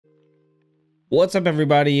What's up,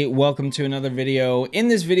 everybody? Welcome to another video. In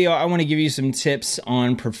this video, I want to give you some tips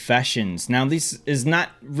on professions. Now, this is not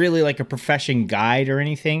really like a profession guide or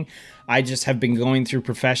anything. I just have been going through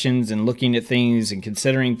professions and looking at things and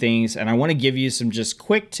considering things, and I want to give you some just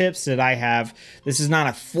quick tips that I have. This is not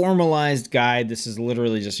a formalized guide. This is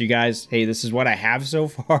literally just, you guys, hey, this is what I have so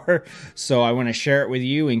far. So I want to share it with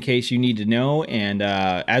you in case you need to know. And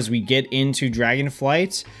as we get into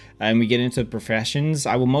Dragonflight, and we get into the professions,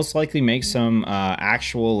 I will most likely make some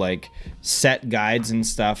actual like set guides and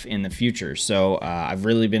stuff in the future. So I've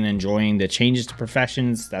really been enjoying the changes to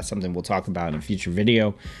professions. That's something we'll talk about in a future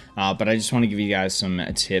video. But I just want to give you guys some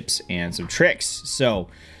tips and some tricks. So,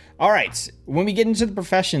 all right, when we get into the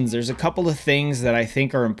professions, there's a couple of things that I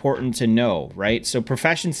think are important to know, right? So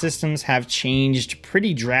profession systems have changed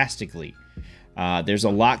pretty drastically. There's a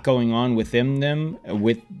lot going on within them.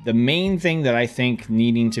 With the main thing that I think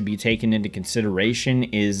needing to be taken into consideration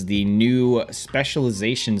is the new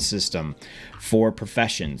specialization system for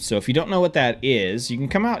professions. So if you don't know what that is, you can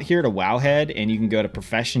come out here to Wowhead and you can go to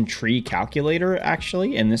profession tree calculator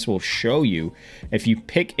actually, and this will show you if you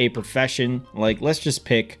pick a profession, like let's just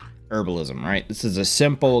pick herbalism, right? This is a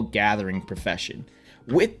simple gathering profession.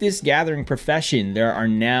 With this gathering profession, there are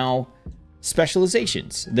now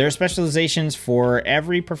specializations. There are specializations for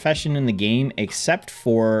every profession in the game except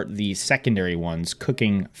for the secondary ones,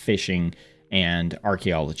 cooking, fishing, and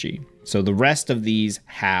archaeology. So the rest of these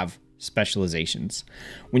have specializations.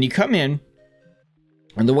 When you come in,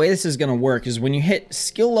 and the way this is going to work is when you hit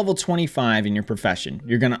skill level 25 in your profession,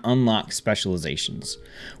 you're going to unlock specializations.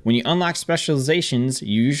 When you unlock specializations,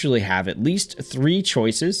 you usually have at least 3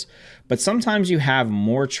 choices, but sometimes you have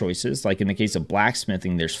more choices. Like in the case of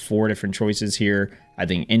blacksmithing, there's 4 different choices here. I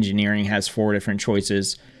think engineering has 4 different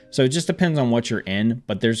choices. So it just depends on what you're in,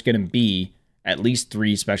 but there's going to be at least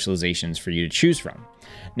 3 specializations for you to choose from.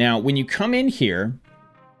 Now, when you come in here,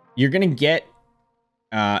 you're going to get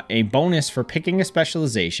a bonus for picking a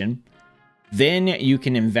specialization. Then you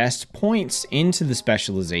can invest points into the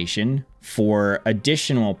specialization for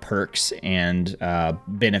additional perks and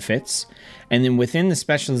benefits. And then within the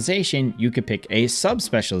specialization, you could pick a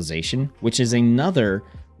sub-specialization, which is another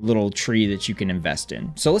little tree that you can invest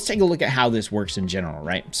in. So let's take a look at how this works in general,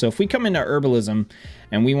 right? So if we come into herbalism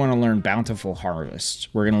and we want to learn bountiful harvest,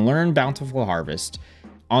 we're going to learn bountiful harvest.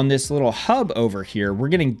 On this little hub over here, we're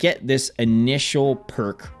going to get this initial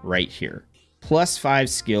perk right here. +5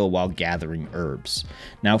 skill while gathering herbs.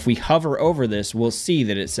 Now, if we hover over this, we'll see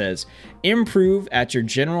that it says, improve at your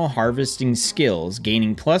general harvesting skills,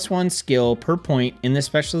 gaining +1 skill per point in the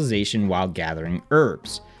specialization while gathering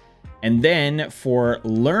herbs. And then for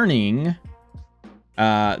learning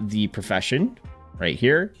the profession, right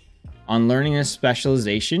here, on learning a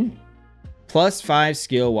specialization, +5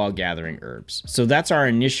 skill while gathering herbs. So that's our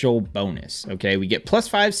initial bonus, okay? We get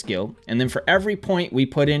 +5 skill, and then for every point we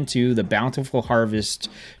put into the bountiful harvest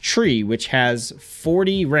tree, which has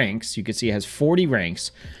 40 ranks, you can see it has 40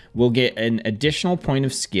 ranks, we'll get an additional point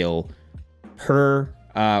of skill per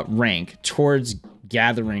rank towards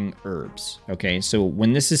gathering herbs, okay? So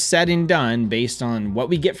when this is said and done, based on what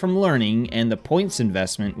we get from learning and the points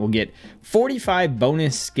investment, we'll get 45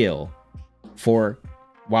 bonus skill for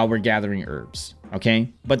while we're gathering herbs,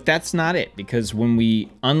 okay? But that's not it, because when we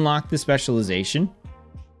unlock the specialization,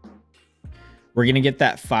 we're gonna get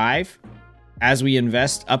that 5. As we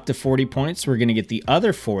invest up to 40 points, we're gonna get the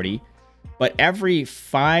other 40, but every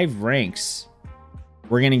 5 ranks,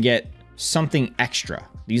 we're gonna get something extra.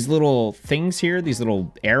 These little things here, these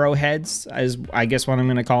little arrowheads, is I guess what I'm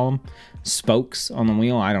gonna call them, spokes on the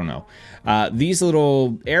wheel, I don't know. These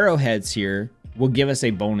little arrowheads here will give us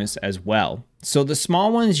a bonus as well. So the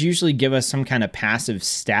small ones usually give us some kind of passive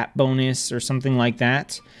stat bonus or something like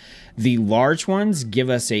that. The large ones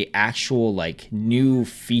give us a actual like new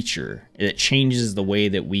feature that changes the way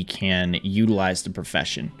that we can utilize the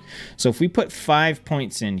profession. So if we put 5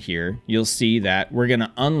 points in here, you'll see that we're going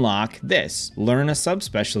to unlock this, learn a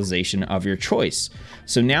subspecialization of your choice.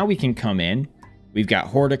 So now we can come in, we've got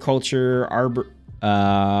horticulture,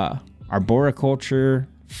 arboriculture,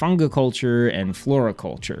 fungiculture, and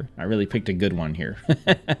floriculture. I really picked a good one here.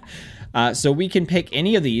 So we can pick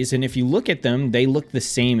any of these, and if you look at them, they look the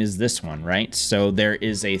same as this one, right? So there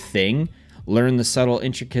is a thing, learn the subtle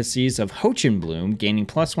intricacies of Hochenbloom, gaining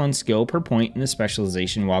 +1 skill per point in the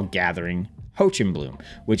specialization while gathering Hochenbloom,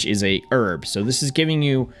 which is a herb. So this is giving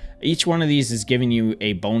you, each one of these is giving you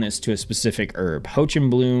a bonus to a specific herb.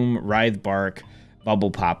 Hochenbloom, writhe bark,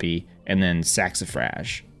 bubble poppy, and then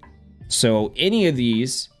saxifrage. So any of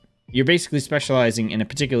these, you're basically specializing in a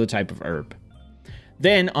particular type of herb.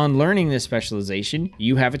 Then on learning this specialization,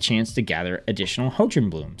 you have a chance to gather additional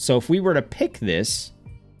Bloom. So if we were to pick this,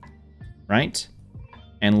 right,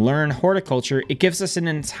 and learn horticulture, it gives us an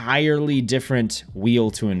entirely different wheel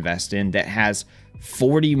to invest in that has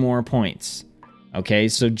 40 more points. Okay,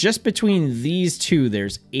 so just between these two,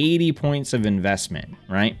 there's 80 points of investment,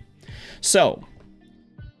 right? So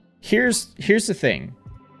here's the thing.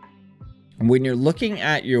 When you're looking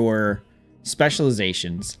at your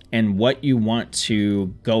specializations and what you want to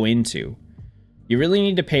go into, you really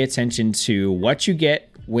need to pay attention to what you get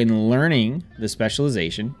when learning the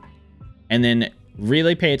specialization, and then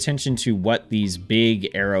really pay attention to what these big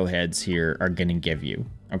arrowheads here are going to give you.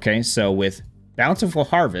 Okay, so with Bountiful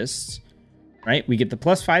Harvests, right, we get the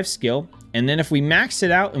 +5 skill, and then if we max it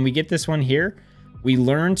out and we get this one here, we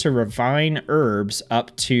learn to refine herbs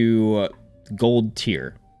up to gold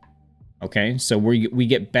tier. Okay, so we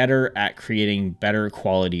get better at creating better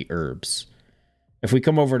quality herbs. If we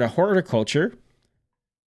come over to horticulture,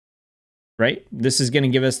 right, this is going to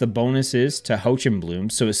give us the bonuses to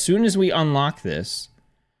Bloom. So as soon as we unlock this,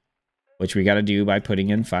 which we got to do by putting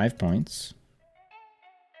in 5 points,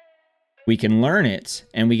 we can learn it,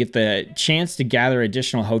 and we get the chance to gather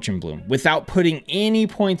additional Bloom. Without putting any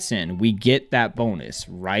points in, we get that bonus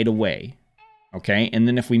right away. Okay, and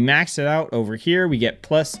then if we max it out over here, we get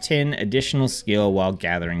 +10 additional skill while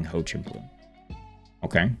gathering Bloom.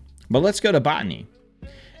 Okay, but let's go to botany.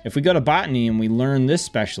 If we go to botany and we learn this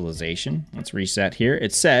specialization, let's reset here.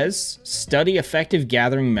 It says, study effective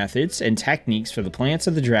gathering methods and techniques for the plants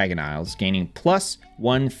of the Dragon Isles, gaining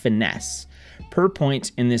 +1 finesse per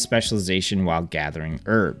point in this specialization while gathering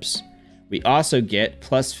herbs. We also get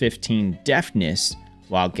 +15 deftness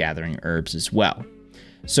while gathering herbs as well.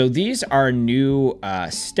 So these are new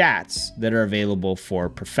stats that are available for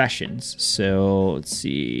professions. So let's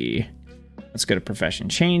see. Let's go to profession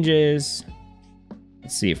changes.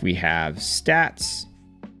 Let's see if we have stats.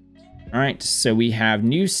 All right, so we have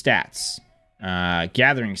new stats.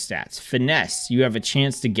 Gathering stats. Finesse, you have a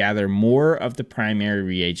chance to gather more of the primary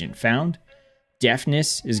reagent found.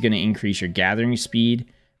 Deftness is going to increase your gathering speed.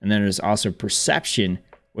 And then there's also perception,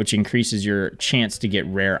 which increases your chance to get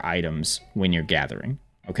rare items when you're gathering.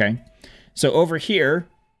 Okay, so over here,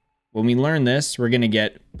 when we learn this, we're going to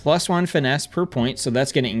get +1 finesse per point. So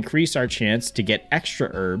that's going to increase our chance to get extra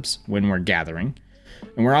herbs when we're gathering.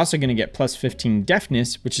 And we're also going to get +15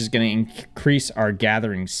 deftness, which is going to increase our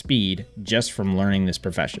gathering speed just from learning this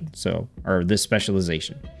profession. So, or this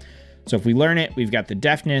specialization. So if we learn it, we've got the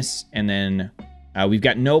deftness, and then we've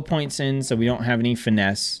got no points in, so we don't have any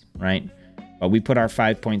finesse, right? But we put our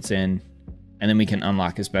 5 points in, and then we can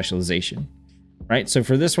unlock a specialization. Right, so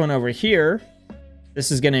for this one over here,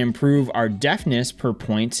 this is going to improve our deftness per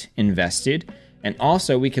point invested, and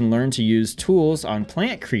also we can learn to use tools on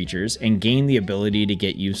plant creatures and gain the ability to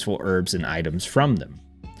get useful herbs and items from them.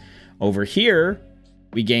 Over here,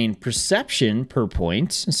 we gain perception per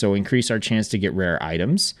point, so increase our chance to get rare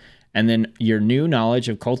items, and then your new knowledge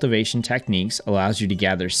of cultivation techniques allows you to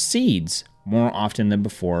gather seeds more often than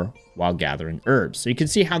before while gathering herbs. So you can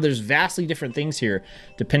see how there's vastly different things here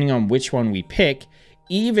depending on which one we pick,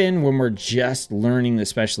 even when we're just learning the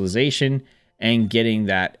specialization and getting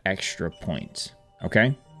that extra point,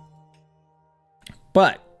 okay?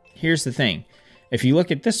 But here's the thing. If you look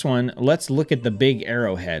at this one, let's look at the big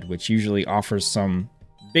arrowhead, which usually offers some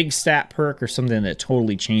big stat perk or something that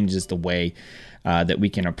totally changes the way that we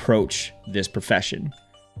can approach this profession.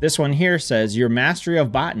 This one here says, your mastery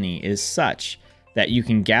of botany is such that you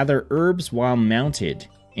can gather herbs while mounted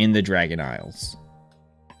in the Dragon Isles.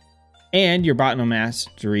 And your botany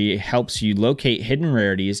mastery helps you locate hidden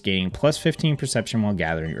rarities, gaining +15 perception while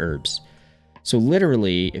gathering herbs. So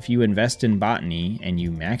literally, if you invest in botany and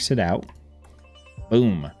you max it out,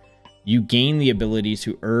 boom, you gain the ability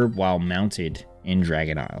to herb while mounted in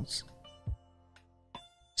Dragon Isles.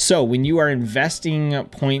 So when you are investing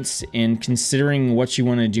points in considering what you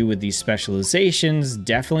want to do with these specializations,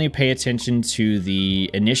 definitely pay attention to the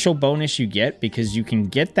initial bonus you get, because you can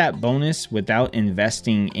get that bonus without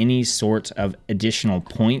investing any sort of additional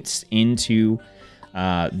points into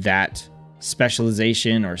that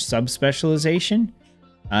specialization or sub-specialization.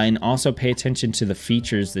 And also pay attention to the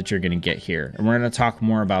features that you're going to get here. And we're going to talk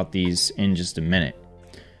more about these in just a minute.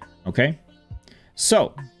 Okay?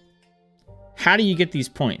 So how do you get these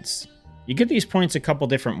points? You get these points a couple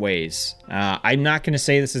different ways. I'm not going to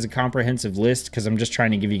say this is a comprehensive list because I'm just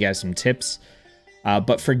trying to give you guys some tips.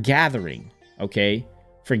 But for gathering, okay?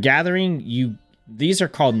 For gathering, these are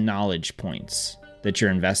called knowledge points that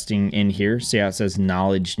you're investing in here. See how it says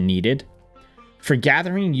knowledge needed? For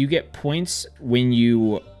gathering, you get points when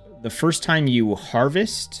the first time you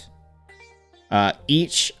harvest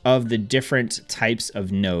each of the different types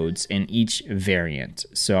of nodes in each variant.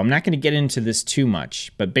 So I'm not going to get into this too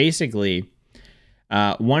much, but basically,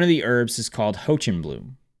 one of the herbs is called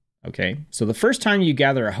Hochenbloom. Okay, so the first time you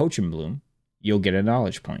gather a Hochenbloom, you'll get a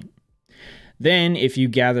knowledge point. Then if you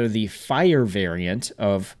gather the fire variant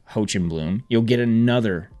of Hochenbloom, you'll get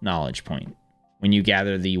another knowledge point. When you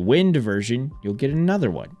gather the wind version, you'll get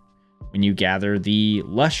another one. When you gather the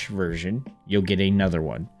lush version, you'll get another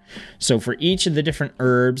one. So for each of the different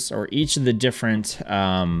herbs or each of the different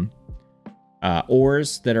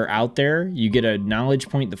ores that are out there, you get a knowledge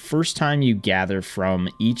point the first time you gather from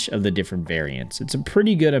each of the different variants. It's a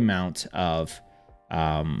pretty good amount of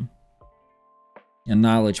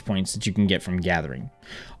knowledge points that you can get from gathering.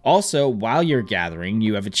 Also, while you're gathering,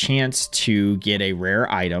 you have a chance to get a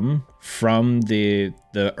rare item from the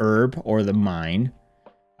herb or the mine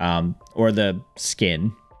or the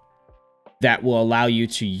skin that will allow you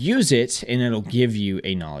to use it, and it'll give you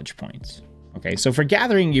a knowledge point. Okay, so for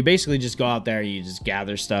gathering, you basically just go out there, you just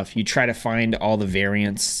gather stuff. You try to find all the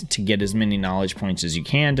variants to get as many knowledge points as you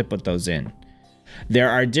can to put those in. There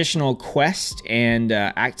are additional quests and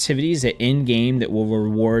activities at in-game that will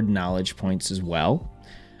reward knowledge points as well.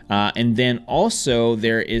 And then also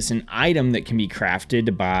there is an item that can be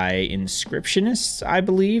crafted by inscriptionists, I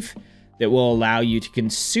believe, that will allow you to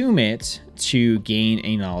consume it to gain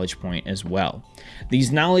a knowledge point as well.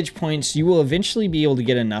 These knowledge points, you will eventually be able to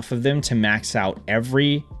get enough of them to max out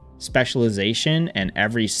every specialization and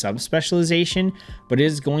every sub-specialization, but it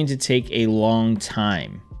is going to take a long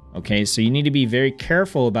time. Okay, so you need to be very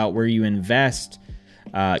careful about where you invest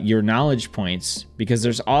your knowledge points, because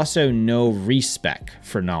there's also no respec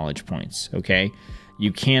for knowledge points, okay?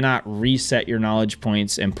 You cannot reset your knowledge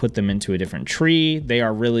points and put them into a different tree. They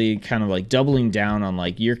are really kind of like doubling down on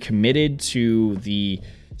like you're committed to the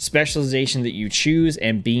specialization that you choose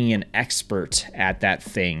and being an expert at that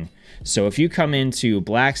thing. So if you come into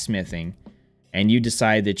blacksmithing and you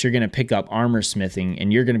decide that you're going to pick up armor smithing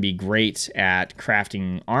and you're going to be great at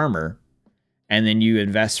crafting armor, and then you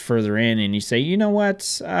invest further in and you say, you know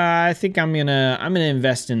what, I think I'm gonna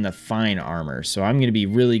invest in the fine armor. So I'm gonna be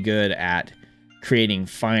really good at creating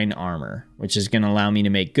fine armor, which is gonna allow me to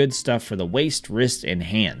make good stuff for the waist, wrist, and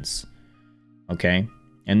hands. Okay,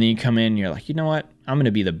 and then you come in and you're like, you know what, I'm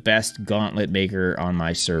gonna be the best gauntlet maker on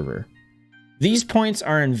my server. These points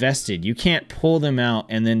are invested. You can't pull them out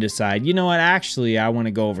and then decide, you know what, actually, I want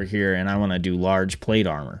to go over here and I want to do large plate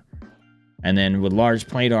armor. And then with large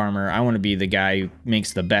plate armor, I want to be the guy who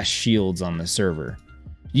makes the best shields on the server.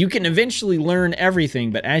 You can eventually learn everything,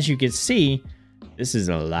 but as you can see, this is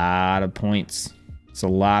a lot of points. It's a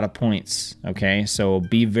lot of points, okay? So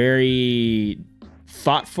be very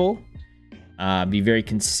thoughtful, be very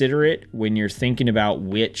considerate when you're thinking about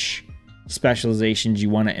which specializations you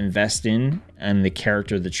want to invest in and the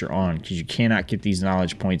character that you're on, because you cannot get these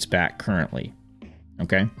knowledge points back currently,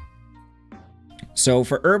 okay? So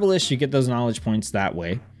for herbalists, you get those knowledge points that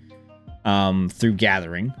way, through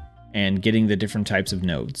gathering and getting the different types of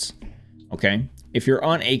nodes, okay? If you're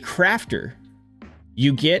on a crafter,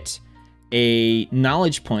 you get a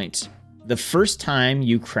knowledge point the first time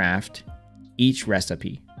you craft each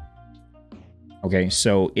recipe. Okay,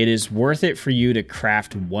 so it is worth it for you to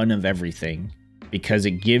craft one of everything because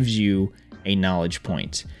it gives you a knowledge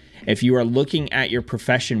point. If you are looking at your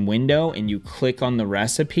profession window and you click on the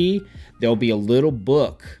recipe, there'll be a little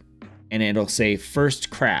book and it'll say first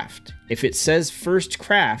craft. If it says first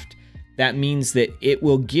craft, that means that it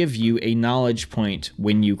will give you a knowledge point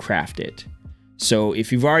when you craft it. So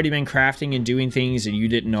if you've already been crafting and doing things and you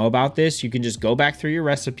didn't know about this, you can just go back through your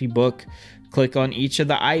recipe book, click on each of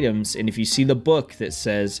the items, and if you see the book that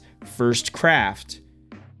says first craft,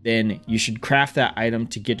 then you should craft that item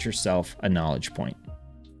to get yourself a knowledge point.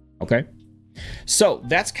 Okay? So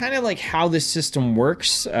that's kind of like how this system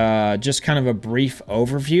works, just kind of a brief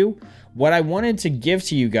overview. What I wanted to give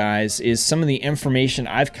to you guys is some of the information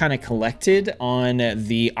I've kind of collected on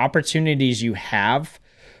the opportunities you have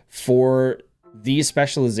for these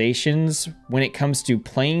specializations when it comes to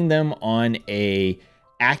playing them on a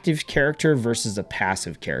active character versus a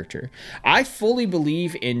passive character. I fully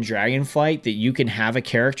believe in Dragonflight that you can have a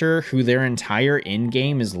character who their entire end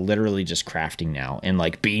game is literally just crafting now and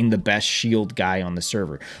like being the best shield guy on the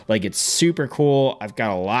server. Like, it's super cool. I've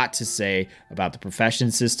got a lot to say about the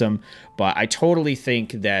profession system, but I totally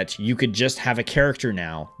think that you could just have a character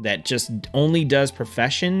now that just only does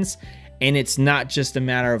professions And it's not just a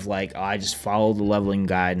matter of like, oh, I just follow the leveling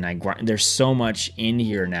guide and I grind. There's so much in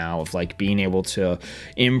here now of like being able to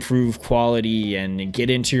improve quality and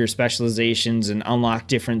get into your specializations and unlock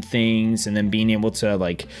different things, and then being able to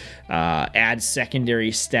like add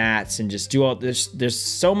secondary stats and just do all this. There's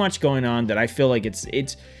so much going on that I feel like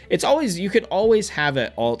it's always, you could always have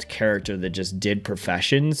an alt character that just did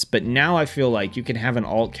professions, but now I feel like you can have an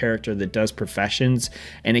alt character that does professions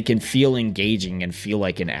and it can feel engaging and feel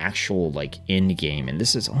like an actual like end game. And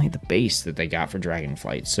this is only the base that they got for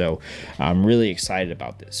Dragonflight, so I'm really excited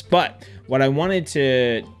about this. But what I wanted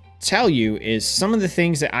to tell you is some of the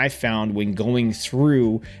things that I found when going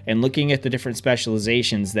through and looking at the different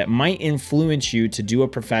specializations that might influence you to do a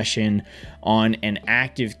profession on an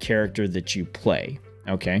active character that you play.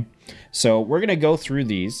 Okay, so we're gonna go through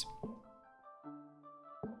these,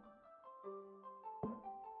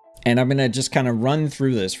 and I'm gonna just kind of run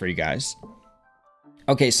through this for you guys.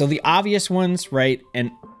 Okay, so the obvious ones, right? And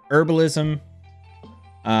herbalism,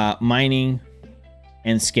 mining,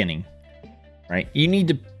 and skinning, right? You need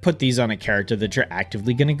to put these on a character that you're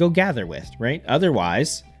actively gonna go gather with, right?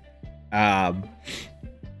 Otherwise,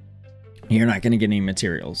 you're not going to get any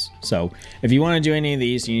materials. So if you want to do any of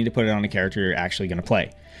these, you need to put it on a character you're actually going to play.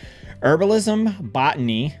 Herbalism,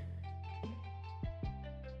 botany,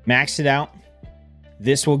 max it out.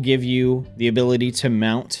 This will give you the ability to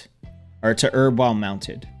mount or to herb while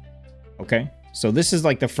mounted. Okay, so this is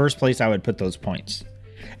like the first place I would put those points.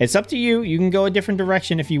 It's up to you. You can go a different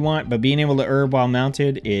direction if you want, but being able to herb while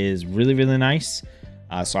mounted is really, really nice.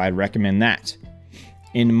 So I'd recommend that.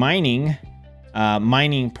 In mining,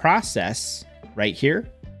 mining process right here,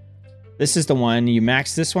 this is the one. You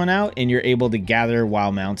max this one out and you're able to gather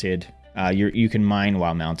while mounted. You can mine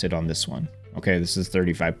while mounted on this one. Okay, this is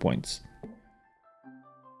 35 points.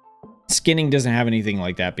 Skinning doesn't have anything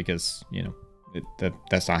like that because, you know,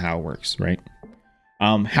 that's not how it works, right?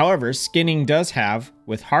 However, skinning does have,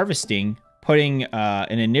 with harvesting, putting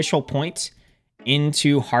an initial point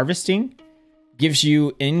into harvesting gives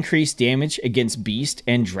you increased damage against beast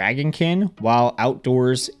and dragonkin while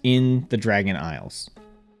outdoors in the dragon isles.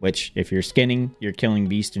 Which, if you're skinning, you're killing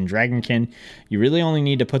beast and dragonkin. You really only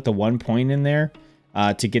need to put the 1 point in there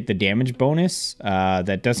to get the damage bonus.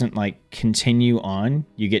 That doesn't like continue on.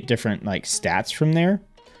 You get different like stats from there.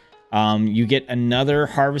 You get another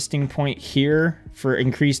harvesting point here for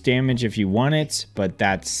increased damage if you want it, but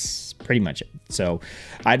that's pretty much it. So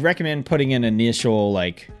I'd recommend putting an initial,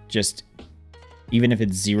 like, just even if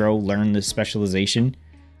it's 0, learn this specialization.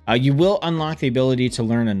 You will unlock the ability to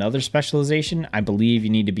learn another specialization. I believe you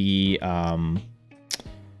need to be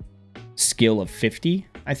skill of 50,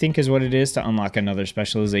 I think is what it is to unlock another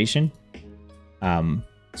specialization.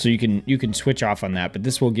 So you can switch off on that, but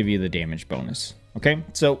this will give you the damage bonus. Okay,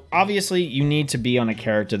 so obviously you need to be on a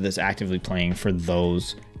character that's actively playing for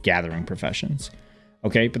those gathering professions.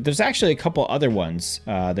 Okay, but there's actually a couple other ones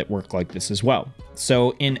that work like this as well.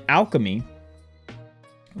 So in alchemy,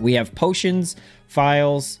 we have potions,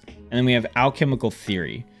 files, and then we have alchemical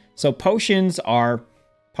theory. So potions are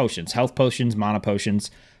potions, health potions, mana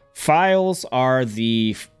potions. Files are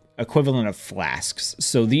the equivalent of flasks.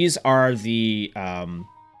 So these are the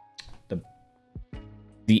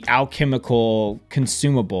alchemical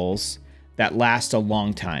consumables that last a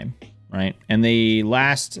long time, right? And they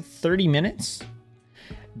last 30 minutes.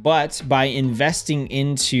 But by investing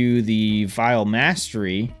into the vial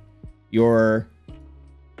mastery, your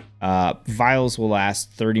vials will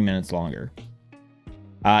last 30 minutes longer.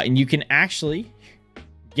 And you can actually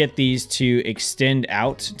get these to extend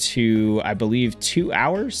out to, I believe, 2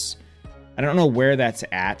 hours. I don't know where that's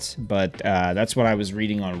at, but that's what I was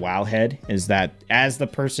reading on Wowhead, is that as the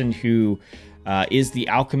person who is the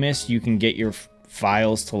alchemist, you can get your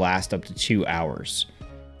vials to last up to 2 hours.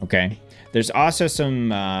 Okay. There's also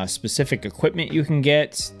some specific equipment you can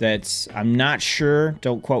get that's, I'm not sure,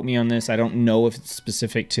 don't quote me on this, I don't know if it's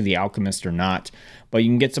specific to the alchemist or not, but you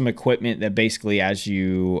can get some equipment that basically as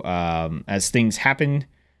you, as things happen,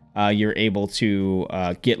 you're able to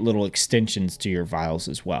get little extensions to your vials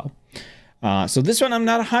as well. So this one I'm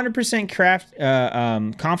not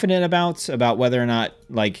 100% confident about whether or not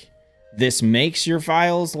like this makes your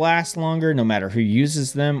vials last longer no matter who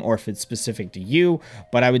uses them or if it's specific to you,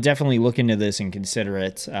 but I would definitely look into this and consider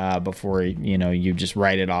it before you just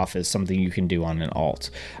write it off as something you can do on an alt.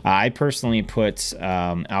 I personally put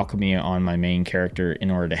alchemy on my main character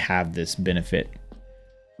in order to have this benefit.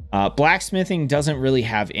 Blacksmithing doesn't really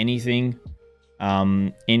have anything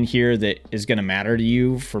in here that is going to matter to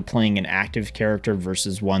you for playing an active character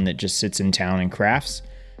versus one that just sits in town and crafts.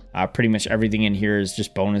 Pretty much everything in here is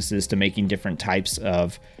just bonuses to making different types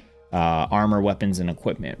of armor, weapons, and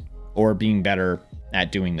equipment. or being better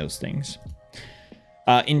at doing those things.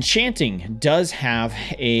 Enchanting does have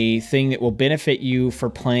a thing that will benefit you for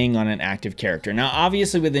playing on an active character. Now,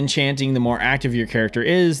 obviously with enchanting, the more active your character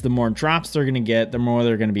is, the more drops they're going to get, the more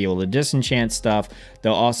they're going to be able to disenchant stuff.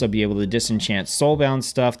 They'll also be able to disenchant soulbound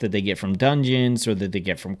stuff that they get from dungeons or that they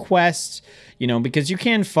get from quests, you know, because you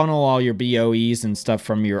can funnel all your BOEs and stuff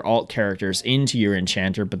from your alt characters into your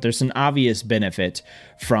enchanter, but there's an obvious benefit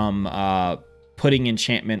from putting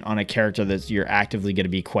enchantment on a character that you're actively going to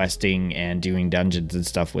be questing and doing dungeons and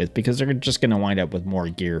stuff with, because they're just going to wind up with more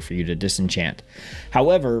gear for you to disenchant.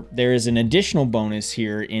 However, there is an additional bonus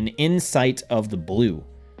here in Insight of the Blue.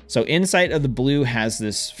 So Insight of the Blue has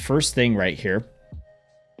this first thing right here.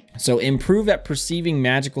 So improve at perceiving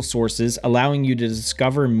magical sources, allowing you to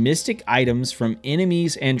discover mystic items from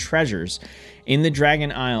enemies and treasures in the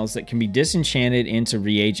Dragon Isles that can be disenchanted into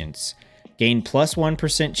reagents. Gain plus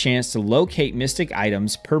 1% chance to locate mystic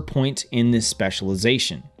items per point in this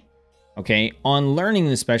specialization. Okay, on learning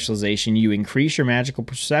the specialization, you increase your magical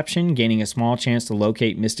perception, gaining a small chance to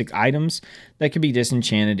locate mystic items that can be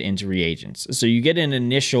disenchanted into reagents. So you get an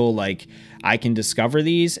initial, like, I can discover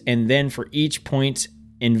these, and then for each point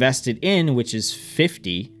invested in, which is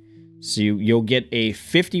 50, so you'll get a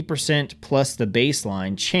 50% plus the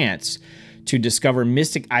baseline chance to discover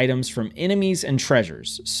mystic items from enemies and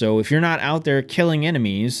treasures. So if you're not out there killing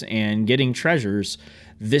enemies and getting treasures,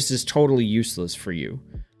 this is totally useless for you.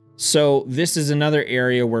 So this is another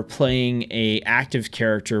area where playing a active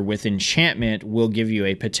character with enchantment will give you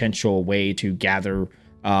a potential way to gather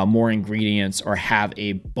more ingredients or have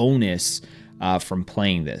a bonus from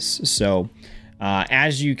playing this. So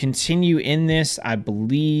as you continue in this, I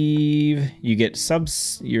believe you get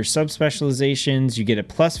your sub-specializations. You get a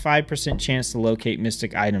plus 5% chance to locate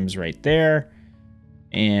mystic items right there,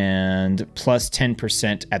 and plus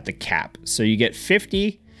 10% at the cap. So you get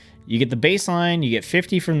 50, you get the baseline, you get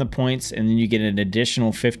 50 from the points, and then you get an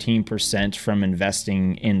additional 15% from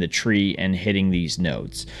investing in the tree and hitting these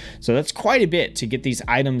nodes. So that's quite a bit to get these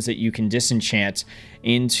items that you can disenchant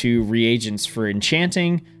into reagents for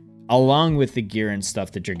enchanting, along with the gear and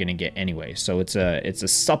stuff that you're going to get anyway. So it's a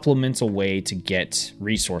supplemental way to get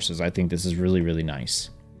resources. I think this is really, really nice.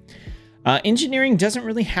 Engineering doesn't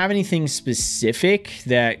really have anything specific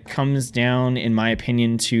that comes down, in my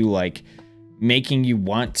opinion, to like making you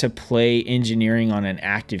want to play engineering on an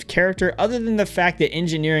active character, other than the fact that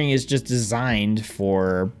engineering is just designed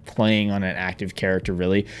for playing on an active character,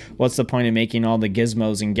 really. What's the point of making all the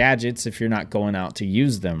gizmos and gadgets if you're not going out to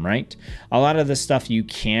use them, right? A lot of the stuff you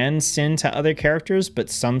can send to other characters,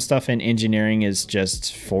 but some stuff in engineering is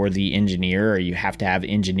just for the engineer, or you have to have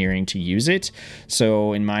engineering to use it.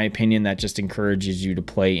 So in my opinion, that just encourages you to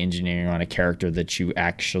play engineering on a character that you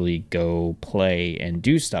actually go play and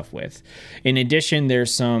do stuff with. In addition,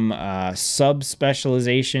 there's some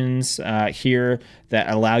sub-specializations here that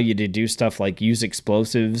allow you to do stuff like use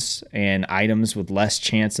explosives and items with less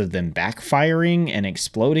chance of them backfiring and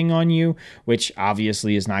exploding on you, which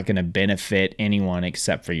obviously is not going to benefit anyone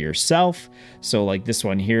except for yourself. So like this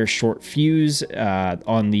one here, short fuse,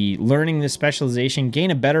 on the learning the specialization,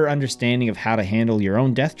 gain a better understanding of how to handle your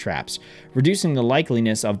own death traps, reducing the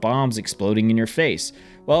likeliness of bombs exploding in your face.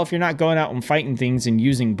 Well, if you're not going out and fighting things and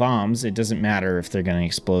using bombs, it doesn't matter if they're going to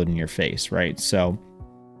explode in your face, right? So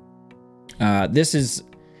this is,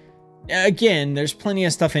 again, there's plenty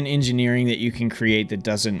of stuff in engineering that you can create that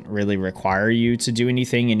doesn't really require you to do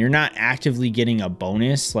anything, and you're not actively getting a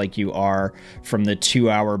bonus like you are from the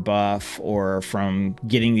 2-hour buff or from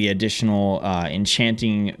getting the additional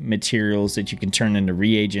enchanting materials that you can turn into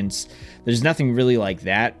reagents. There's nothing really like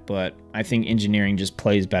that, but I think engineering just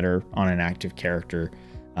plays better on an active character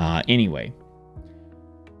anyway.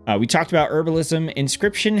 We talked about herbalism.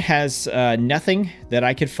 Inscription has nothing that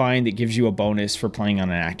I could find that gives you a bonus for playing on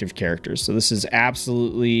an active character. So this is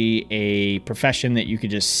absolutely a profession that you could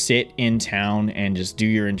just sit in town and just do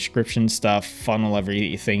your inscription stuff, funnel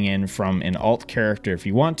everything in from an alt character if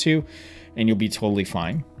you want to, and you'll be totally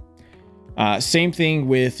fine. Same thing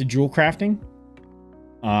with jewel crafting.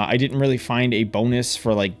 I didn't really find a bonus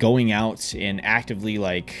for like going out and actively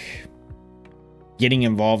like getting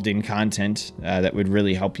involved in content that would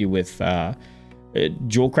really help you with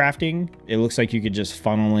jewel crafting. It looks like you could just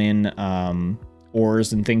funnel in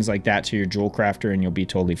ores and things like that to your jewel crafter and you'll be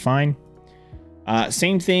totally fine.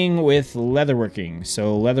 Same thing with leatherworking.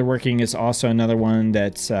 So leatherworking is also another one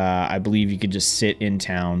that I believe you could just sit in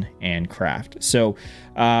town and craft. So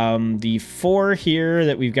the 4 here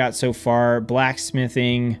that we've got so far: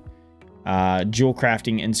 blacksmithing, jewel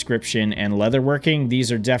crafting, inscription, and leatherworking.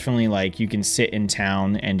 These are definitely like you can sit in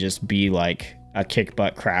town and just be like a kick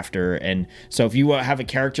butt crafter. And so if you have a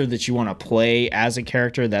character that you want to play as a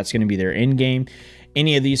character, that's going to be their end game.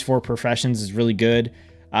 Any of these 4 professions is really good.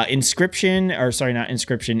 Engineering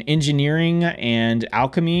and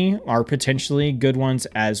alchemy are potentially good ones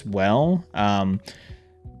as well.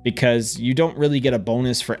 Because you don't really get a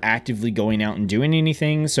bonus for actively going out and doing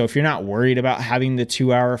anything. So if you're not worried about having the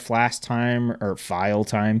 2-hour flask time or file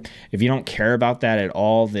time, if you don't care about that at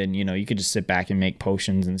all, then, you know, you could just sit back and make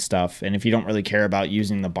potions and stuff. And if you don't really care about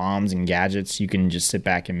using the bombs and gadgets, you can just sit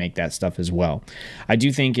back and make that stuff as well. I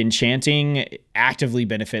do think enchanting actively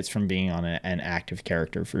benefits from being on an active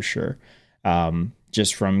character for sure.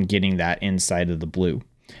 Just from getting that inside of the blue.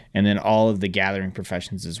 And then all of the gathering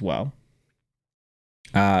professions as well.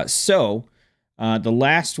 The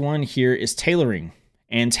last one here is tailoring,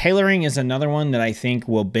 and tailoring is another one that I think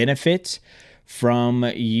will benefit from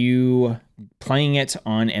you playing it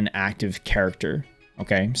on an active character.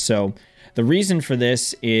 Okay. So the reason for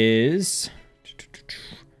this is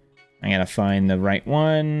I gotta find the right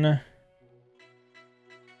one.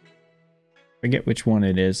 Forget which one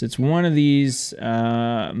it is. It's one of these,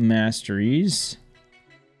 masteries.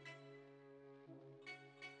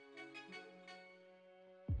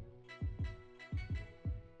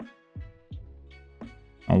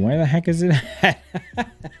 Oh, where the heck is it at?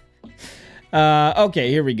 Okay,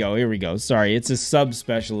 here we go. Sorry, it's a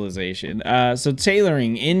sub-specialization. So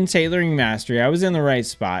tailoring, in tailoring mastery, I was in the right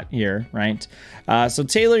spot here, right? So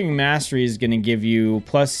tailoring mastery is going to give you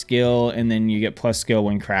plus skill, and then you get plus skill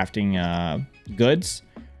when crafting goods,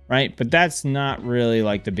 right? But that's not really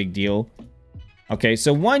like the big deal. Okay,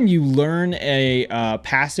 so one, you learn a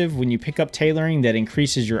passive when you pick up tailoring that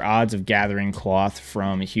increases your odds of gathering cloth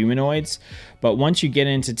from humanoids. But once you get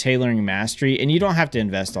into tailoring mastery, and you don't have to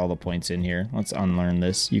invest all the points in here. Let's unlearn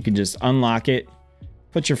this. You can just unlock it,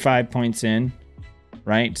 put your 5 points in,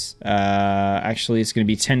 right? Actually, it's going to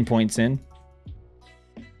be 10 points in.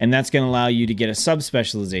 And that's going to allow you to get a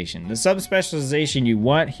sub-specialization. The sub-specialization you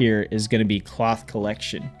want here is going to be cloth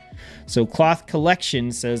collection. So cloth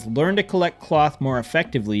collection says, learn to collect cloth more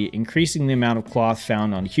effectively, increasing the amount of cloth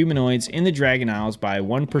found on humanoids in the Dragon Isles by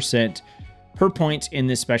 1% per point in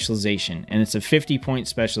this specialization. And it's a 50-point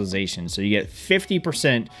specialization. So you get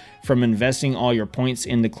 50% from investing all your points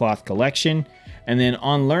in the cloth collection. And then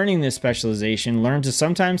on learning this specialization, learn to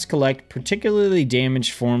sometimes collect particularly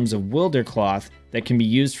damaged forms of wilder cloth that can be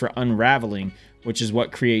used for unraveling, which is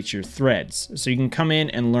what creates your threads. So you can come in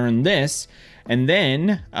and learn this. And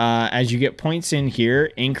then, as you get points in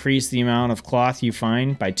here, increase the amount of cloth you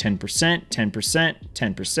find by 10%, 10%, 10%,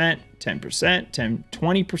 10%, 10%,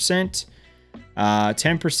 20%,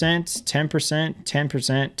 10%, 10%,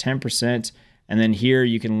 10%, 10%. And then here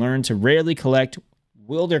you can learn to rarely collect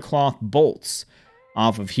wilder cloth bolts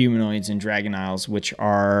off of humanoids in Dragon Isles, which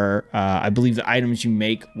are, I believe, the items you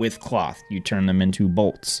make with cloth. You turn them into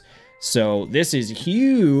bolts. So this is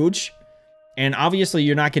huge. And obviously,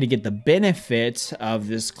 you're not going to get the benefit of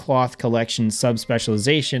this cloth collection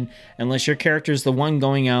sub-specialization unless your character is the one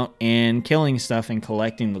going out and killing stuff and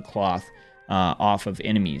collecting the cloth off of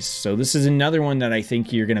enemies. So this is another one that I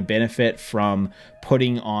think you're going to benefit from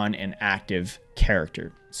putting on an active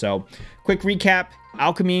character. So quick recap,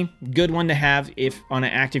 alchemy, good one to have if on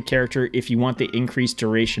an active character if you want the increased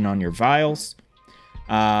duration on your vials.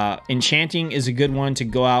 Enchanting is a good one to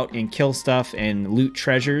go out and kill stuff and loot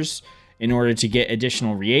treasures in order to get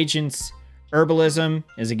additional reagents. Herbalism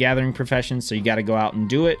is a gathering profession, so you got to go out and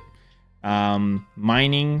do it.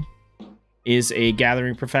 Mining is a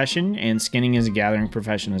gathering profession, and skinning is a gathering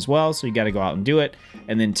profession as well, so you got to go out and do it.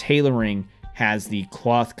 And then tailoring has the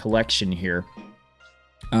cloth collection here,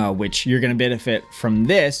 which you're going to benefit from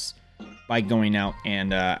this by going out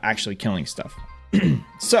and actually killing stuff.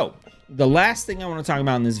 So the last thing I want to talk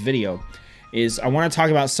about in this video is I want to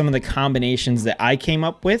talk about some of the combinations that I came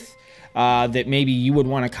up with that maybe you would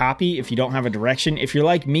want to copy if you don't have a direction. If you're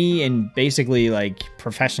like me and basically like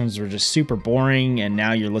professions were just super boring and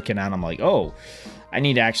now you're looking at them like, oh, I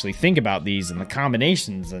need to actually think about these and the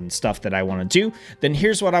combinations and stuff that I want to do, then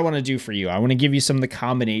here's what I want to do for you. I want to give you some of the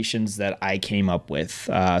combinations that I came up with.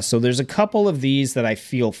 So there's a couple of these that I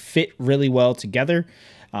feel fit really well together.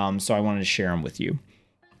 So I wanted to share them with you.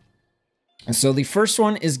 And so the first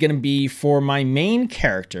one is going to be for my main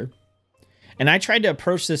character. And I tried to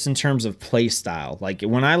approach this in terms of play style. Like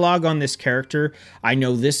when I log on this character, I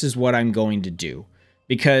know this is what I'm going to do.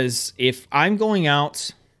 Because if I'm going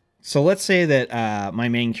out, so let's say that my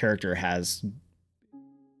main character has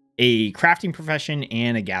a crafting profession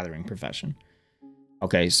and a gathering profession.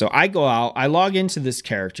 Okay, so I go out, I log into this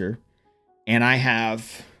character, and I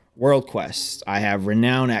have world quests, I have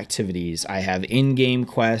renown activities, I have in-game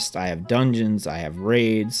quests, I have dungeons, I have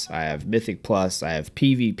raids, I have Mythic Plus, I have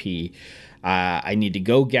PvP. I need to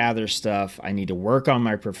go gather stuff. I need to work on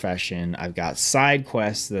my profession. I've got side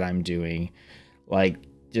quests that I'm doing. Like,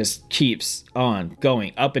 just keeps on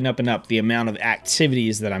going up and up and up the amount of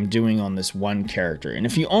activities that I'm doing on this one character. And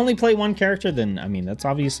if you only play one character, then I mean, that's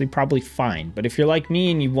obviously probably fine. But if you're like me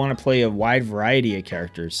and you want to play a wide variety of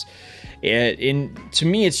characters, to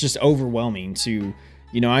me it's just overwhelming to,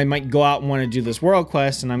 you know, I might go out and want to do this world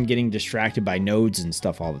quest and I'm getting distracted by nodes and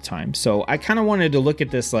stuff all the time. So I kind of wanted to look at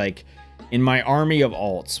this like, in my army of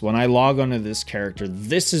alts, when I log onto this character,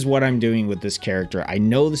 this is what I'm doing with this character. I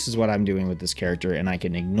know this is what I'm doing with this character, and I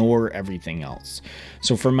can ignore everything else.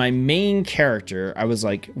 So for my main character, I was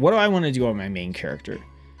like, what do I want to do on my main character?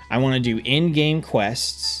 I want to do in-game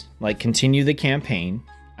quests, like continue the campaign.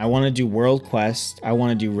 I want to do world quests. I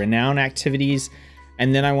want to do renown activities.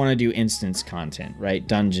 And then I want to do instance content, right?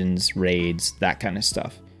 Dungeons, raids, that kind of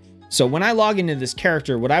stuff. So when I log into this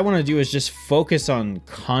character, what I want to do is just focus on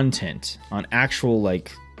content, on actual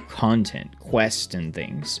like content, quests and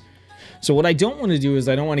things. So what I don't want to do is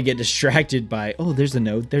I don't want to get distracted by, oh, there's a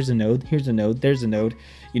node, there's a node, here's a node, there's a node,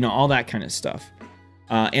 you know, all that kind of stuff.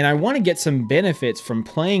 And I want to get some benefits from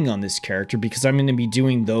playing on this character because I'm going to be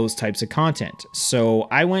doing those types of content. So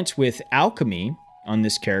I went with alchemy on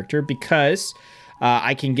this character because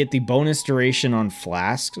I can get the bonus duration on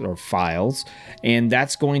flasks or files, and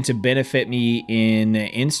that's going to benefit me in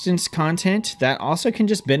instance content. That also can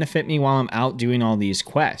just benefit me while I'm out doing all these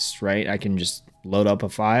quests, right? I can just load up a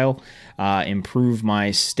file, improve my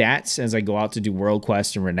stats as I go out to do world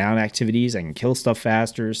quests and renown activities. I can kill stuff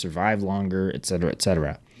faster, survive longer, etc.,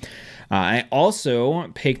 etc. I also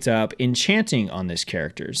picked up enchanting on this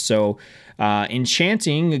character. So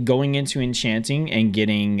enchanting, going into enchanting and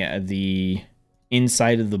getting the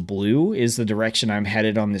inside of the blue is the direction I'm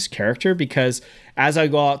headed on this character, because as I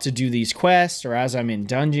go out to do these quests or as I'm in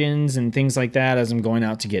dungeons and things like that, as I'm going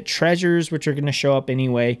out to get treasures, which are going to show up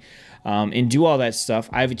anyway, and do all that stuff,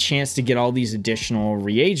 I have a chance to get all these additional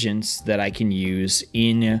reagents that I can use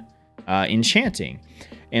in enchanting.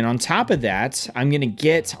 And on top of that, I'm going to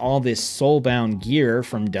get all this soulbound gear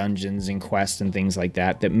from dungeons and quests and things like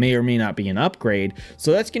that that may or may not be an upgrade.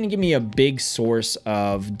 So that's going to give me a big source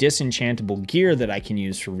of disenchantable gear that I can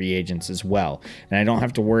use for reagents as well. And I don't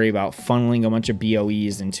have to worry about funneling a bunch of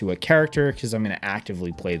BOEs into a character because I'm going to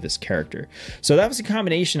actively play this character. So that was a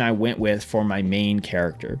combination I went with for my main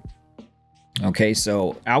character. Okay,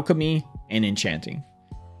 so alchemy and enchanting.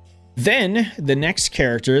 Then the next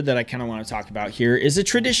character that I kind of want to talk about here is a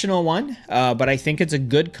traditional one, but I think it's a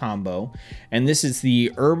good combo. And this is the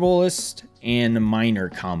herbalist and miner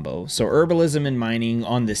combo. So herbalism and mining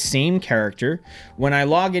on the same character. When I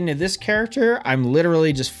log into this character, I'm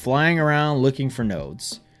literally just flying around looking for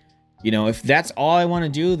nodes. You know, if that's all I want to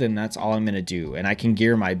do, then that's all I'm going to do. And I can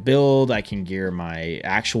gear my build, I can gear my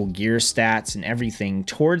actual gear stats and everything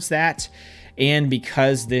towards that. And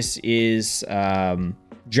because this is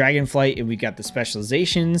Dragonflight, and we got the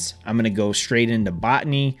specializations, I'm going to go straight into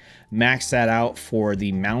botany, max that out for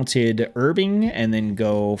the mounted herbing, and then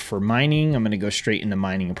go for mining. I'm going to go straight into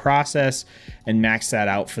mining process and max that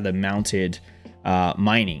out for the mounted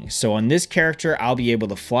mining. So on this character, I'll be able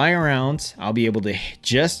to fly around. I'll be able to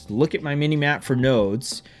just look at my mini map for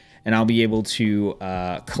nodes, and I'll be able to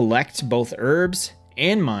collect both herbs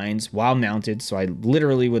and mines while mounted, so I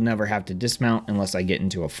literally would never have to dismount unless I get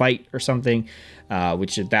into a fight or something,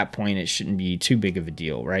 which at that point it shouldn't be too big of a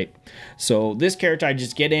deal, right? So this character, I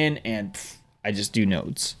just get in and I just do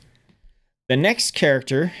nodes. The next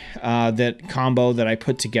character, that combo that I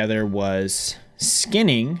put together was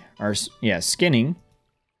skinning and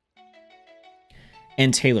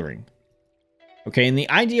tailoring. Okay, and the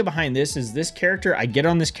idea behind this is this character, I get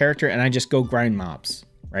on this character and I just go grind mobs.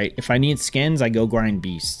 Right? If I need skins, I go grind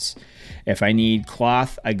beasts. If I need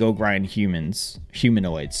cloth, I go grind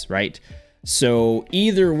humanoids, right? So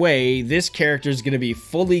either way, this character is going to be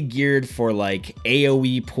fully geared for like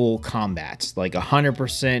AoE pool combat, like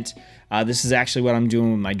 100%. This is actually what I'm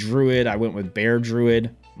doing with my druid. I went with bear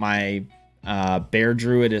druid. My bear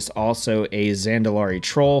druid is also a Zandalari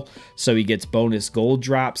troll, so he gets bonus gold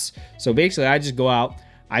drops. So basically, I just go out,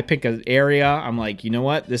 I pick an area, I'm like, you know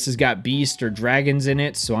what, this has got beasts or dragons in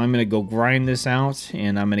it, so I'm going to go grind this out,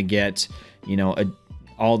 and I'm going to get, you know,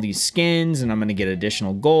 all these skins, and I'm going to get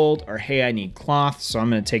additional gold, or hey, I need cloth, so I'm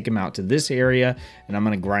going to take them out to this area, and I'm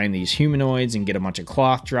going to grind these humanoids and get a bunch of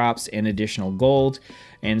cloth drops and additional gold.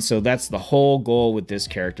 And so that's the whole goal with this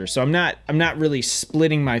character. So I'm not really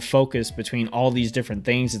splitting my focus between all these different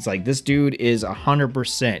things. It's like this dude is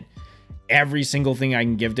 100% every single thing I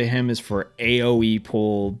can give to him is for AoE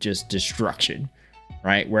pull, just destruction,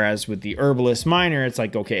 right? Whereas with the herbalist miner, it's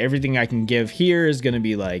like, okay, everything I can give here is going to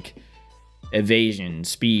be like evasion,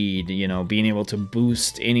 speed, you know, being able to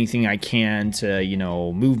boost anything I can to, you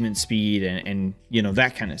know, movement speed and you know,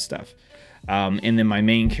 that kind of stuff. And then my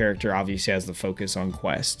main character obviously has the focus on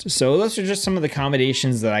quest. So those are just some of the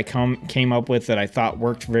combinations that I came up with that I thought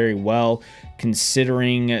worked very well,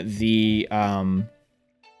 considering the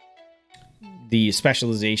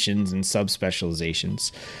specializations and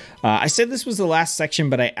sub-specializations. I said this was the last section,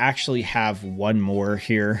 but I actually have one more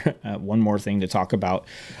here, one more thing to talk about.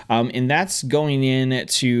 And that's going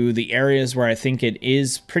into the areas where I think it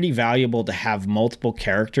is pretty valuable to have multiple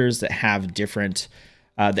characters that have different,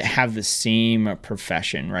 that have the same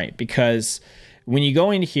profession, right? Because when you go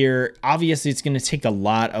in here, obviously it's going to take a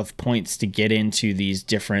lot of points to get into these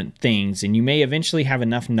different things, and you may eventually have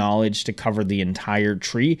enough knowledge to cover the entire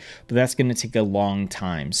tree, but that's going to take a long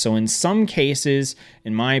time. So in some cases,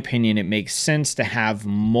 in my opinion, it makes sense to have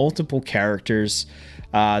multiple characters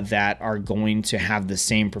that are going to have the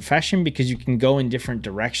same profession, because you can go in different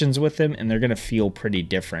directions with them and they're going to feel pretty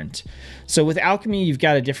different. So with alchemy, you've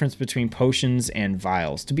got a difference between potions and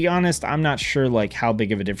vials. To be honest, I'm not sure like how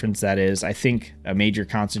big of a difference that is. I think a major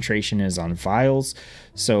concentration is on vials.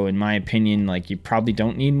 So in my opinion, like you probably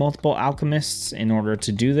don't need multiple alchemists in order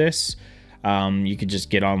to do this. You could just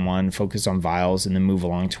get on one, focus on vials, and then move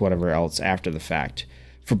along to whatever else after the fact.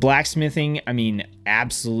 For blacksmithing, I mean,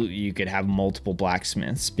 absolutely you could have multiple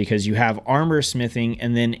blacksmiths, because you have armor smithing,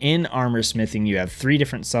 and then in armor smithing you have 3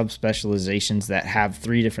 different sub-specializations that have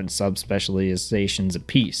 3 different sub-specializations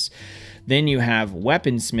apiece. Then you have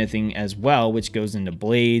weapon smithing as well, which goes into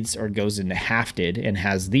blades or goes into hafted and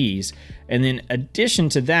has these. And then addition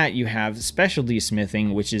to that, you have specialty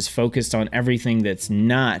smithing, which is focused on everything that's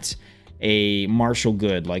not a martial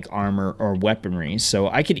good like armor or weaponry. So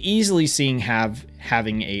I could easily see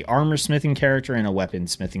having a armor smithing character and a weapon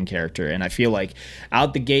smithing character, and I feel like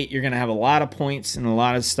out the gate you're going to have a lot of points and a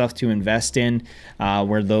lot of stuff to invest in,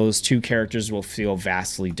 where those 2 characters will feel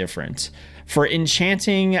vastly different. For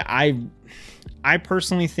enchanting, I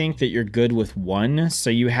personally think that you're good with 1.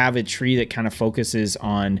 So you have a tree that kind of focuses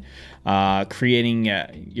on creating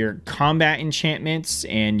your combat enchantments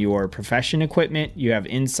and your profession equipment. You have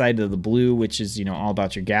Inside of the Blue, which is, you know, all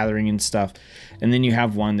about your gathering and stuff. And then you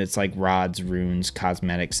have one that's like rods, runes,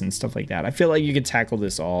 cosmetics, and stuff like that. I feel like you could tackle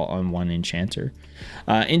this all on 1 enchanter.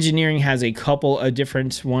 Engineering has a couple of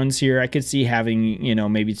different ones here. I could see having, you know,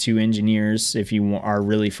 maybe 2 engineers if you are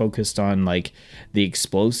really focused on like the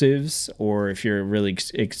explosives, or if you're really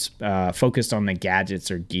focused on the gadgets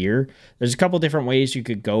or gear. There's a couple different ways you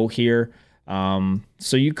could go here.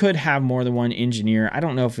 So you could have more than 1 engineer. I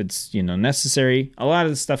don't know if it's, you know, necessary. A lot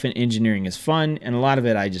of the stuff in engineering is fun, and a lot of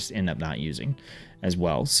it I just end up not using as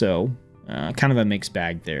well. So kind of a mixed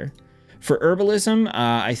bag there. For herbalism,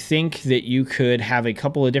 I think that you could have a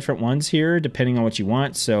couple of different ones here depending on what you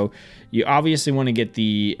want. So you obviously want to get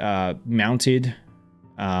the mounted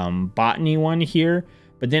botany one here,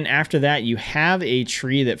 but then after that you have a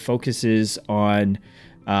tree that focuses on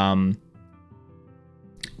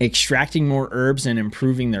extracting more herbs and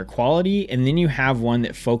improving their quality, and then you have one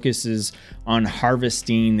that focuses on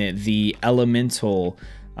harvesting the elemental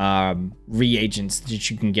reagents that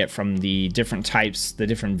you can get from the different types, the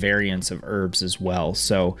different variants of herbs as well.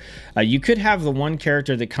 So you could have the one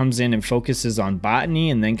character that comes in and focuses on botany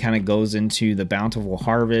and then kind of goes into the bountiful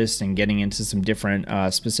harvest and getting into some different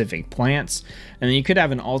specific plants. And then you could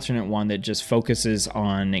have an alternate one that just focuses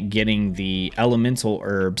on getting the elemental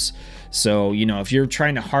herbs. So, you know, if you're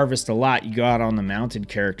trying to harvest a lot, you go out on the mounted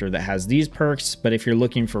character that has these perks. But if you're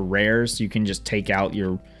looking for rares, you can just take out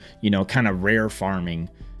your, you know, kind of rare farming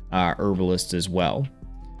herbalist as well.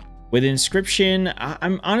 With inscription,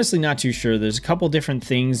 I'm honestly not too sure. There's a couple different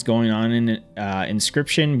things going on in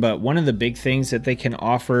inscription, but one of the big things that they can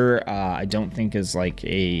offer, I don't think is like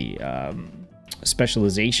a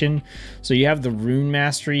specialization. So you have the rune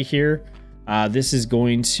mastery here. This is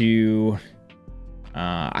going to,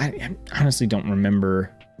 I honestly don't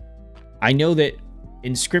remember. I know that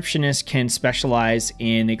inscriptionists can specialize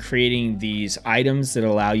in creating these items that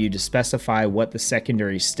allow you to specify what the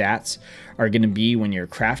secondary stats are going to be when you're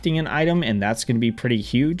crafting an item, and that's going to be pretty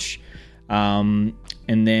huge. And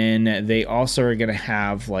then they also are going to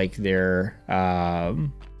have like their,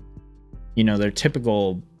 you know, their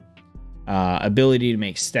typical ability to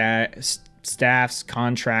make staffs,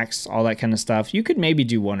 contracts, all that kind of stuff. You could maybe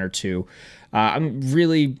do 1 or 2.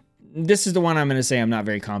 This is the one I'm going to say I'm not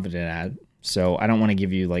very confident at. So I don't want to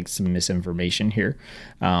give you like some misinformation here.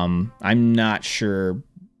 I'm not sure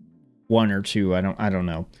 1 or 2. I don't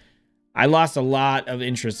know. I lost a lot of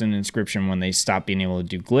interest in Inscription when they stopped being able to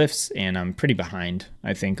do glyphs, and I'm pretty behind,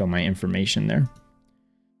 I think, on my information there.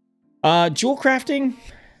 Jewel crafting.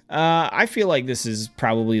 I feel like this is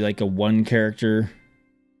probably like a one character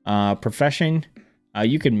profession.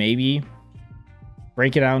 You could maybe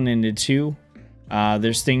break it out into two.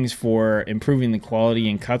 There's things for improving the quality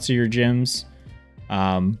and cuts of your gems.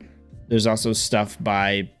 There's also stuff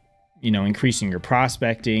by, you know, increasing your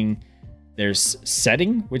prospecting. There's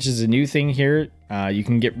setting, which is a new thing here. You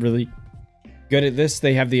can get really good at this.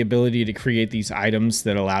 They have the ability to create these items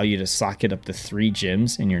that allow you to socket up to 3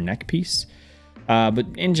 gems in your neck piece. But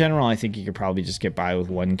in general, I think you could probably just get by with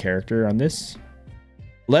one character on this.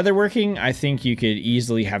 Leatherworking, I think you could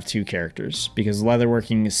easily have 2 characters because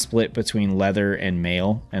leatherworking is split between leather and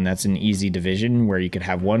mail, and that's an easy division where you could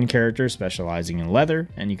have one character specializing in leather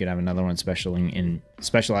and you could have another one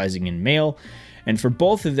specializing in mail. And for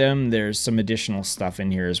both of them, there's some additional stuff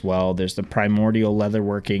in here as well. There's the primordial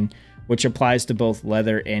leatherworking, which applies to both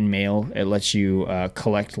leather and mail. It lets you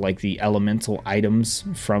collect like the elemental items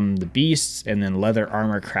from the beasts, and then leather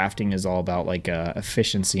armor crafting is all about like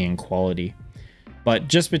efficiency and quality. But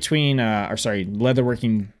just between,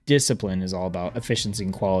 leatherworking discipline is all about efficiency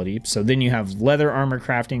and quality. So then you have leather armor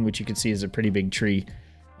crafting, which you can see is a pretty big tree.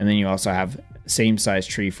 And then you also have same size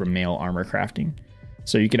tree for mail armor crafting.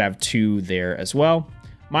 So you could have 2 there as well.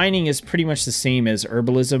 Mining is pretty much the same as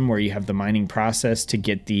herbalism, where you have the mining process to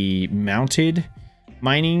get the mounted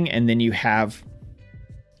mining. And then you have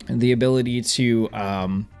the ability to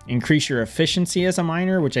increase your efficiency as a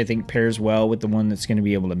miner, which I think pairs well with the one that's going to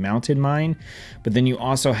be able to mounted mine. But then you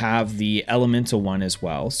also have the elemental one as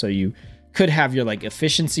well. So you could have your like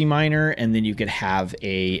efficiency miner, and then you could have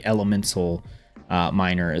a elemental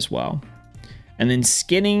miner as well. And then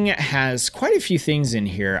skinning has quite a few things in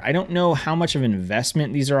here. I don't know how much of an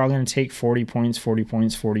investment these are all going to take. 40 points, 40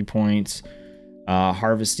 points, 40 points.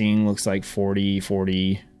 Harvesting looks like 40,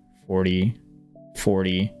 40, 40,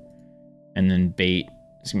 40. And then bait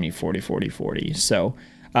is going to be 40, 40, 40. So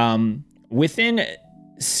within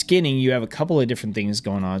skinning, you have a couple of different things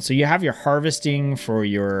going on. So you have your harvesting for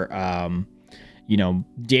your, you know,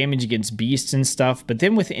 damage against beasts and stuff. But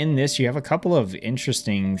then within this, you have a couple of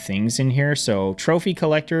interesting things in here. So trophy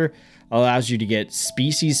collector allows you to get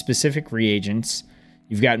species specific reagents.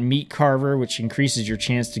 You've got meat carver, which increases your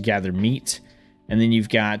chance to gather meat. And then you've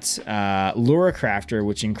got lure crafter,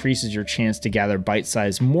 which increases your chance to gather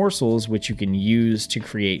bite-sized morsels, which you can use to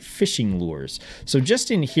create fishing lures. So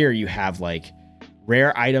just in here, you have like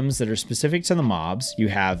rare items that are specific to the mobs. You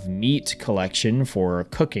have meat collection for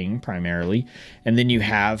cooking primarily. And then you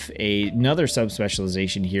have another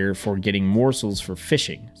subspecialization here for getting morsels for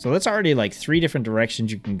fishing. So that's already like 3 different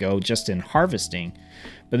directions you can go just in harvesting.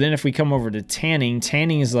 But then if we come over to tanning,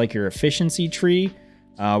 tanning is like your efficiency tree,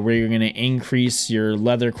 where you're going to increase your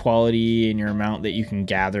leather quality and your amount that you can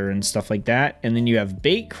gather and stuff like that. And then you have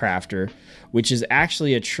bait crafter, which is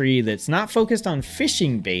actually a tree that's not focused on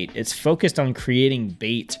fishing bait. It's focused on creating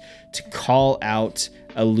bait to call out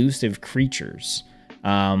elusive creatures,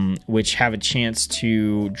 which have a chance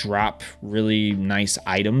to drop really nice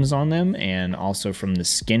items on them, and also from the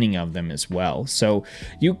skinning of them as well. So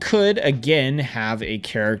you could, again, have a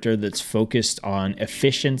character that's focused on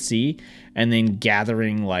efficiency and then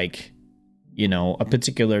gathering, like, you know, a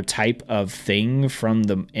particular type of thing from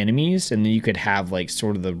the enemies. And then you could have like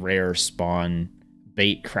sort of the rare spawn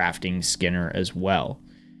bait crafting skinner as well.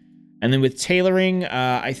 And then with tailoring,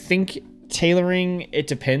 I think tailoring, it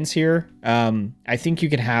depends here. I think you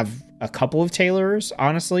could have a couple of tailorers,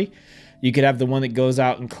 honestly. You could have the one that goes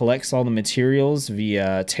out and collects all the materials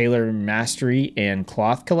via tailor mastery and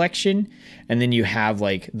cloth collection. And then you have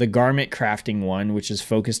like the garment crafting one, which is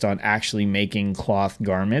focused on actually making cloth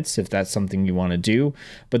garments, if that's something you want to do.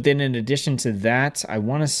 But then in addition to that, I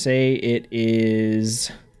want to say it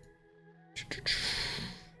is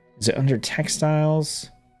it under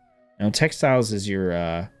textiles? No, textiles is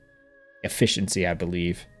your efficiency, I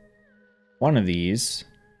believe. One of these.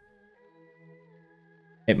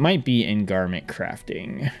 It might be in garment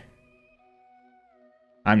crafting.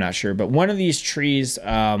 I'm not sure, but one of these trees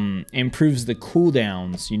improves the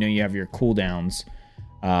cooldowns. You know, you have your cooldowns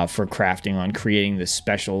for crafting on creating the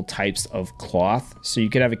special types of cloth. So you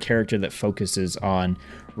could have a character that focuses on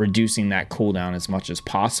reducing that cooldown as much as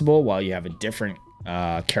possible, while you have a different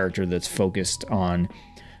character that's focused on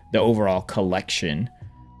the overall collection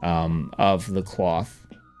of the cloth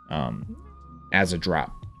as a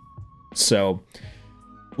drop. So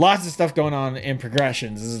lots of stuff going on in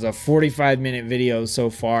progressions. This is a 45-minute video so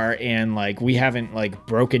far, and like we haven't like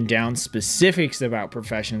broken down specifics about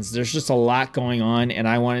professions. There's just a lot going on, and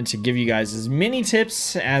I wanted to give you guys as many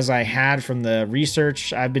tips as I had from the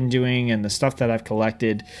research I've been doing and the stuff that I've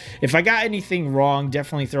collected. If I got anything wrong,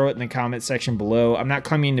 definitely throw it in the comment section below. I'm not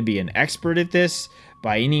claiming to be an expert at this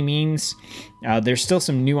by any means. There's still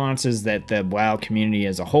some nuances that the WoW community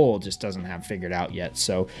as a whole just doesn't have figured out yet.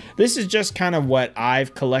 So this is just kind of what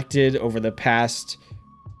I've collected over the past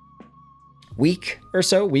week or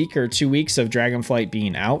 2 weeks of Dragonflight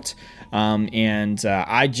being out.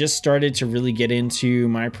 I just started to really get into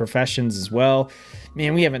my professions as well.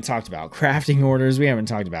 Man, we haven't talked about crafting orders. We haven't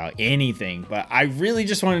talked about anything, but I really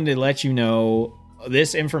just wanted to let you know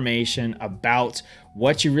this information about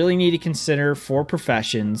what you really need to consider for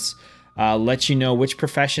professions, let you know which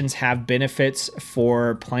professions have benefits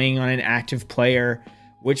for playing on an active player,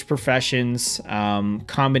 which professions,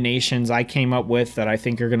 combinations I came up with that I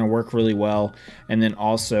think are going to work really well, and then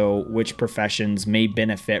also which professions may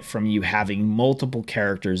benefit from you having multiple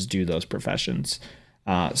characters do those professions.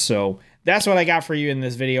 So that's what I got for you in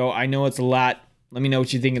this video. I know it's a lot. Let me know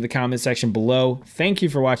what you think in the comment section below. Thank you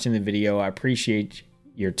for watching the video. I appreciate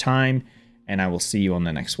your time, and I will see you on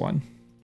the next one.